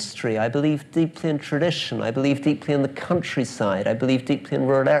in history. I believe deeply in tradition. I believe deeply in the countryside. I believe deeply in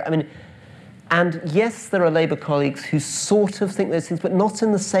rural area. And yes, there are Labour colleagues who sort of think those things, but not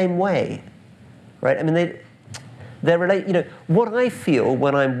in the same way, right? They're related. What I feel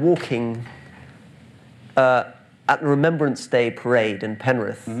when I'm walking at the Remembrance Day parade in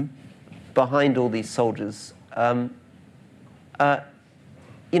Penrith, behind all these soldiers,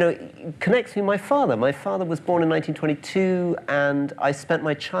 connects me with my father. My father was born in 1922, and I spent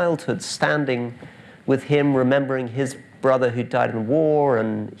my childhood standing with him, remembering his brother who died in the war,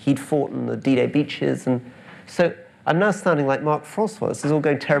 and he'd fought in the D-Day beaches. And so I'm now sounding like Mark Francois. This is all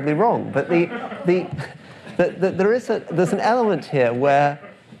going terribly wrong. But there's an element here where,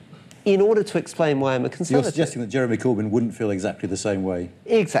 in order to explain why I'm a conservative... You're suggesting that Jeremy Corbyn wouldn't feel exactly the same way?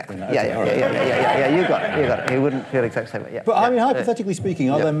 Exactly. Yeah, you got it. He wouldn't feel exactly the same way, yeah. But, I mean, hypothetically speaking,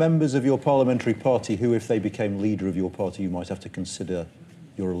 are there members of your parliamentary party who, if they became leader of your party, you might have to consider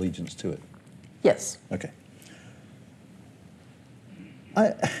your allegiance to it? Yes. OK.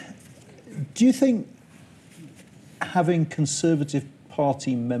 Do you think having Conservative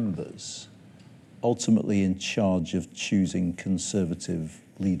Party members ultimately in charge of choosing Conservative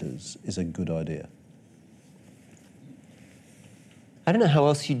leaders is a good idea? I don't know how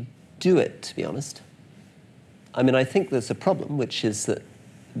else you do it, to be honest. I mean, I think there's a problem, which is that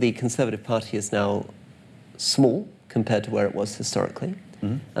the Conservative Party is now small compared to where it was historically,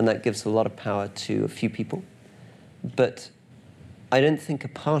 and that gives a lot of power to a few people. But I don't think a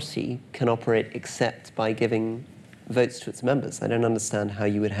party can operate except by giving votes to its members. I don't understand how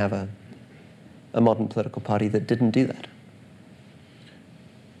you would have a modern political party that didn't do that.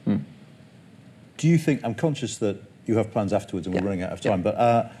 Do you think, I'm conscious that you have plans afterwards and we're running out of time,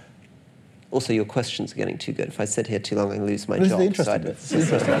 but... Also, your questions are getting too good. If I sit here too long, I lose my job. This is the interesting bit. This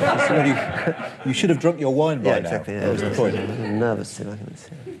is interesting. You should have drunk your wine by now. Exactly. That was the point. I'm nervous too.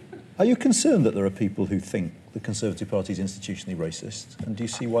 Are you concerned that there are people who think the Conservative Party is institutionally racist? And do you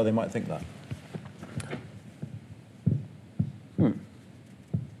see why they might think that?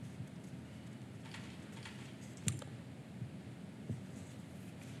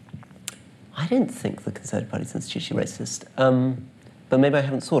 I don't think the Conservative Party is institutionally racist, but maybe I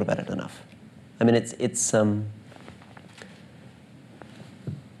haven't thought about it enough. I mean,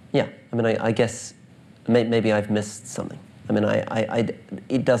 yeah. I mean, I guess maybe I've missed something. I mean,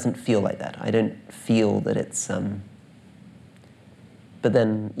 it doesn't feel like that. I don't feel that it's. But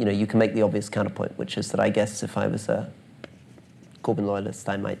then, you can make the obvious counterpoint, which is that I guess if I was a Corbyn loyalist,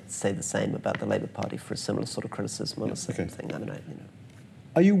 I might say the same about the Labour Party for a similar sort of criticism on a certain thing. I mean,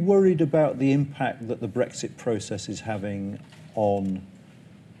 Are you worried about the impact that the Brexit process is having on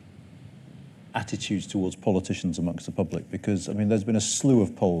attitudes towards politicians amongst the public? Because, I mean, there's been a slew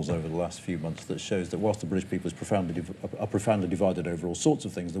of polls over the last few months that shows that whilst the British people are profoundly divided over all sorts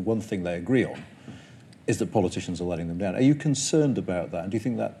of things, the one thing they agree on is that politicians are letting them down. Are you concerned about that? And do you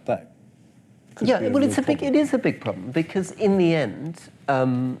think that could be a real problem? It is a big problem, because in the end,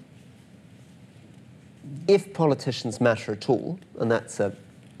 if politicians matter at all, and that's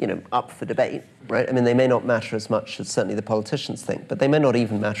up for debate, right? I mean, they may not matter as much as certainly the politicians think, but they may not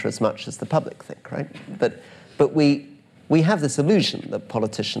even matter as much as the public think, right? But we have this illusion that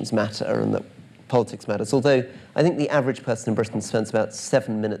politicians matter and that politics matters, although I think the average person in Britain spends about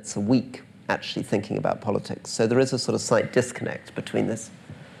 7 minutes a week actually thinking about politics. So there is a sort of slight disconnect between this.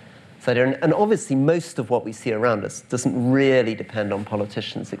 And obviously most of what we see around us doesn't really depend on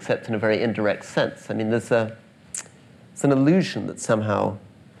politicians, except in a very indirect sense. I mean, it's an illusion that somehow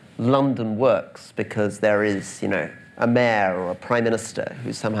London works because there is, a mayor or a prime minister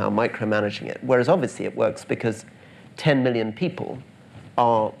who's somehow micromanaging it, whereas obviously it works because 10 million people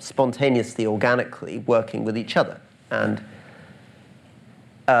are spontaneously, organically working with each other. And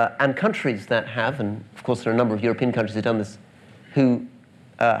countries that have, and of course there are a number of European countries who've done this, who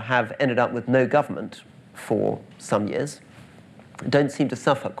have ended up with no government for some years, don't seem to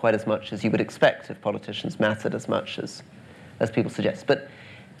suffer quite as much as you would expect if politicians mattered as much as people suggest. But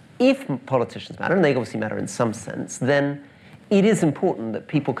if politicians matter, and they obviously matter in some sense, then it is important that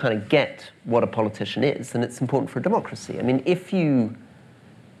people kind of get what a politician is, and it's important for democracy. I mean, if you...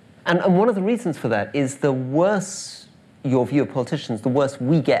 And one of the reasons for that is the worse your view of politicians, the worse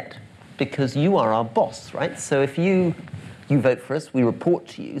we get, because you are our boss, right? So if you vote for us, we report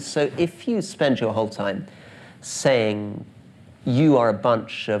to you. So if you spend your whole time saying you are a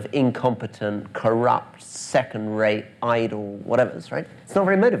bunch of incompetent, corrupt, second-rate, idle whatevers, right? It's not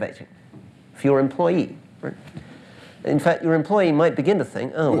very motivating for your employee, right? In fact, your employee might begin to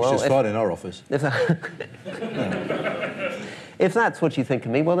think, Which is fine in our office. If that's what you think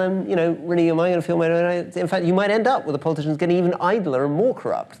of me, well then, really, am I going to feel motivated? In fact, you might end up with the politicians getting even idler and more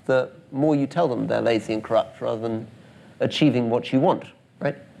corrupt the more you tell them they're lazy and corrupt rather than achieving what you want,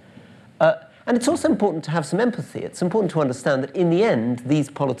 right? And it's also important to have some empathy. It's important to understand that in the end, these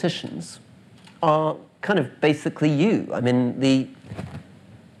politicians are kind of basically you. I mean, the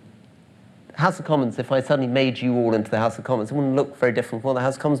House of Commons, if I suddenly made you all into the House of Commons, it wouldn't look very different from what the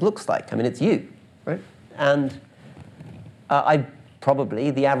House of Commons looks like. I mean, it's you, right? And I've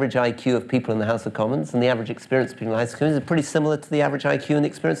probably the average IQ of people in the House of Commons and the average experience of people in the House of Commons is pretty similar to the average IQ and the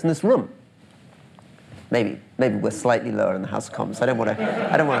experience in this room. Maybe we're slightly lower in the House of Commons. I don't want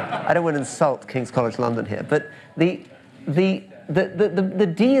to insult King's College London here, but the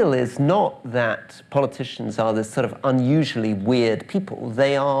deal is not that politicians are this sort of unusually weird people.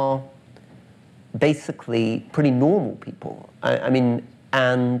 They are basically pretty normal people. I mean,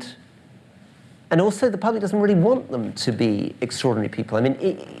 and also the public doesn't really want them to be extraordinary people. I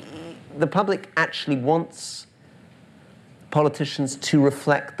mean, the public actually wants politicians to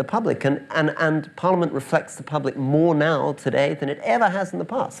reflect the public, and Parliament reflects the public more now today than it ever has in the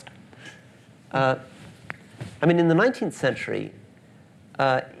past. I mean, in the 19th century,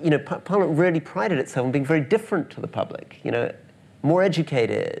 Parliament really prided itself on being very different to the public, more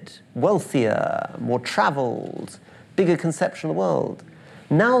educated, wealthier, more travelled, bigger conception of the world.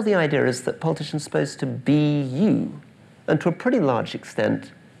 Now the idea is that politicians are supposed to be you, and to a pretty large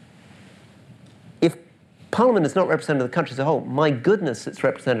extent, if Parliament is not representative of the country as a whole, my goodness, it's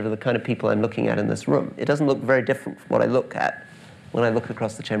representative of the kind of people I'm looking at in this room. It doesn't look very different from what I look at when I look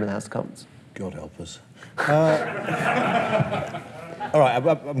across the chamber of the House of Commons. God help us. All right,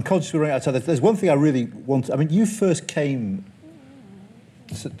 I'm conscious we're running out of time. There's one thing I really want. I mean, you first came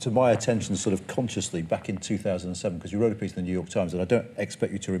to my attention sort of consciously back in 2007 because you wrote a piece in the New York Times, and I don't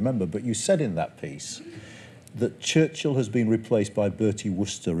expect you to remember, but you said in that piece that Churchill has been replaced by Bertie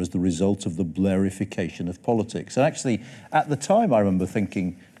Wooster as the result of the Blairification of politics. And actually, at the time, I remember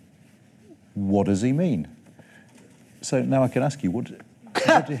thinking, what does he mean? So now I can ask you, what did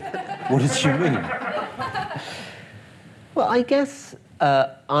you mean? Well, I guess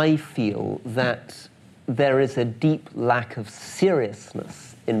I feel that there is a deep lack of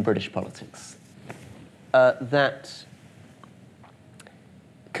seriousness in British politics. That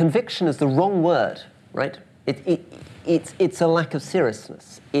conviction is the wrong word, right? It's a lack of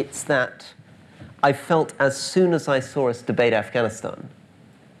seriousness. It's that I felt as soon as I saw us debate Afghanistan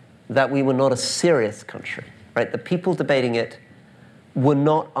that we were not a serious country, right? The people debating it were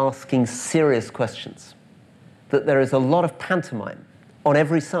not asking serious questions. That there is a lot of pantomime on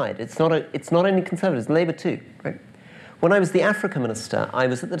every side. It's not only Conservatives, Labour too, right? When I was the Africa Minister, I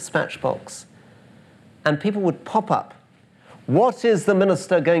was at the dispatch box, and people would pop up. What is the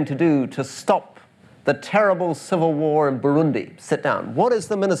minister going to do to stop the terrible civil war in Burundi? Sit down. What is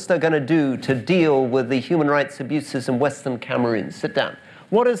the minister going to do to deal with the human rights abuses in Western Cameroon? Sit down.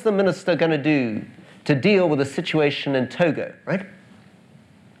 What is the minister going to do to deal with the situation in Togo, right?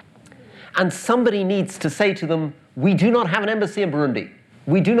 And somebody needs to say to them, we do not have an embassy in Burundi.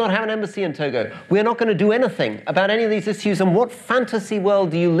 We do not have an embassy in Togo. We're not going to do anything about any of these issues. And what fantasy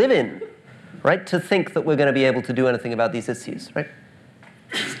world do you live in, right, to think that we're going to be able to do anything about these issues, right?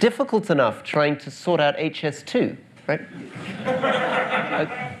 It's difficult enough trying to sort out HS2, right?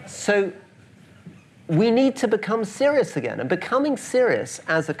 So we need to become serious again. And becoming serious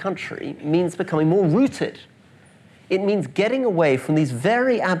as a country means becoming more rooted. It means getting away from these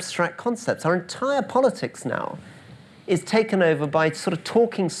very abstract concepts. Our entire politics now is taken over by sort of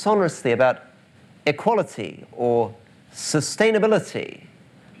talking sonorously about equality or sustainability,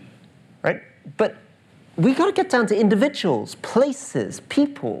 right? But we got to get down to individuals, places,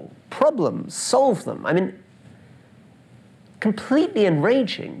 people, problems, solve them. I mean, completely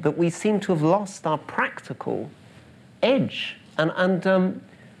enraging that we seem to have lost our practical edge. And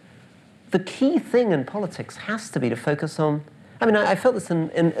the key thing in politics has to be to focus on, I mean, I felt this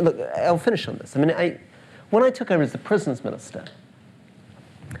look, I'll finish on this. I mean, when I took over as the prisons minister,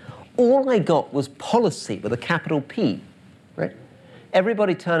 all I got was policy with a capital P, right?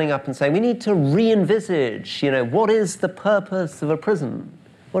 Everybody turning up and saying, we need to re-envisage, what is the purpose of a prison?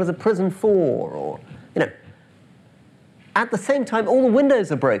 What is a prison for? Or, at the same time, all the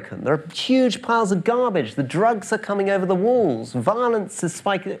windows are broken. There are huge piles of garbage. The drugs are coming over the walls. Violence is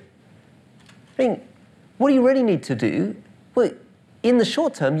spiking. I mean, what do you really need to do? Well, in the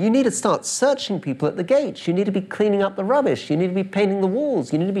short term, you need to start searching people at the gates. You need to be cleaning up the rubbish. You need to be painting the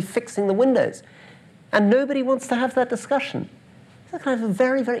walls. You need to be fixing the windows. And nobody wants to have that discussion. It's a kind of a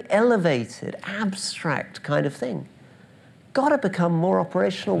very, very elevated, abstract kind of thing. Got to become more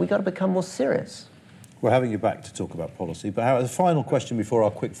operational. We've got to become more serious. We're having you back to talk about policy, but as a final question before our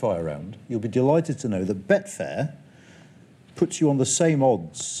quick fire round, you'll be delighted to know that Betfair puts you on the same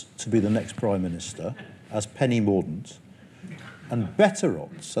odds to be the next Prime Minister as Penny Mordaunt, and better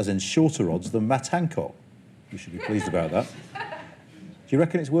odds, as in shorter odds, than Matt Hancock. You should be pleased about that. Do you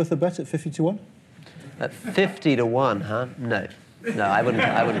reckon it's worth a bet at 50 to 1? At 50 to 1, huh? No, I wouldn't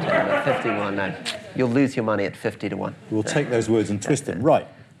take it at 50 to 1, no. You'll lose your money at 50 to 1. We'll take those words and twist them. Right.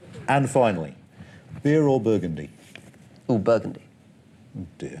 And finally, beer or Burgundy? Ooh, Burgundy. Oh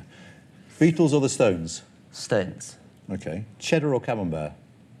dear. Beatles or the Stones? Stones. Okay. Cheddar or Camembert?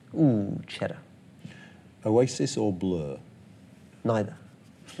 Ooh, cheddar. Oasis or Blur? Neither.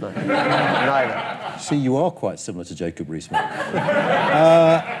 Neither. See, you are quite similar to Jacob Rees-Mogg.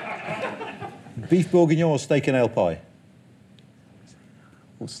 Beef bourguignon or steak and ale pie?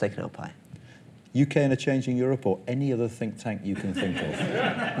 Or steak and ale pie. UK in a changing Europe or any other think tank you can think of?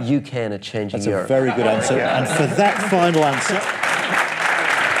 UK in a changing Europe. That's a very good answer. And for that final answer,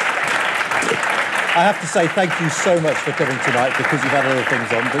 I have to say thank you so much for coming tonight, because you've had other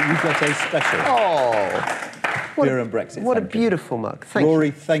things on, but you got a special. Oh, Beer and Brexit. What a beautiful mug. Thank Rory,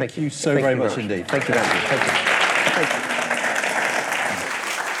 you. thank you so very much indeed. Thank you, Anand. Thank you. Thank you.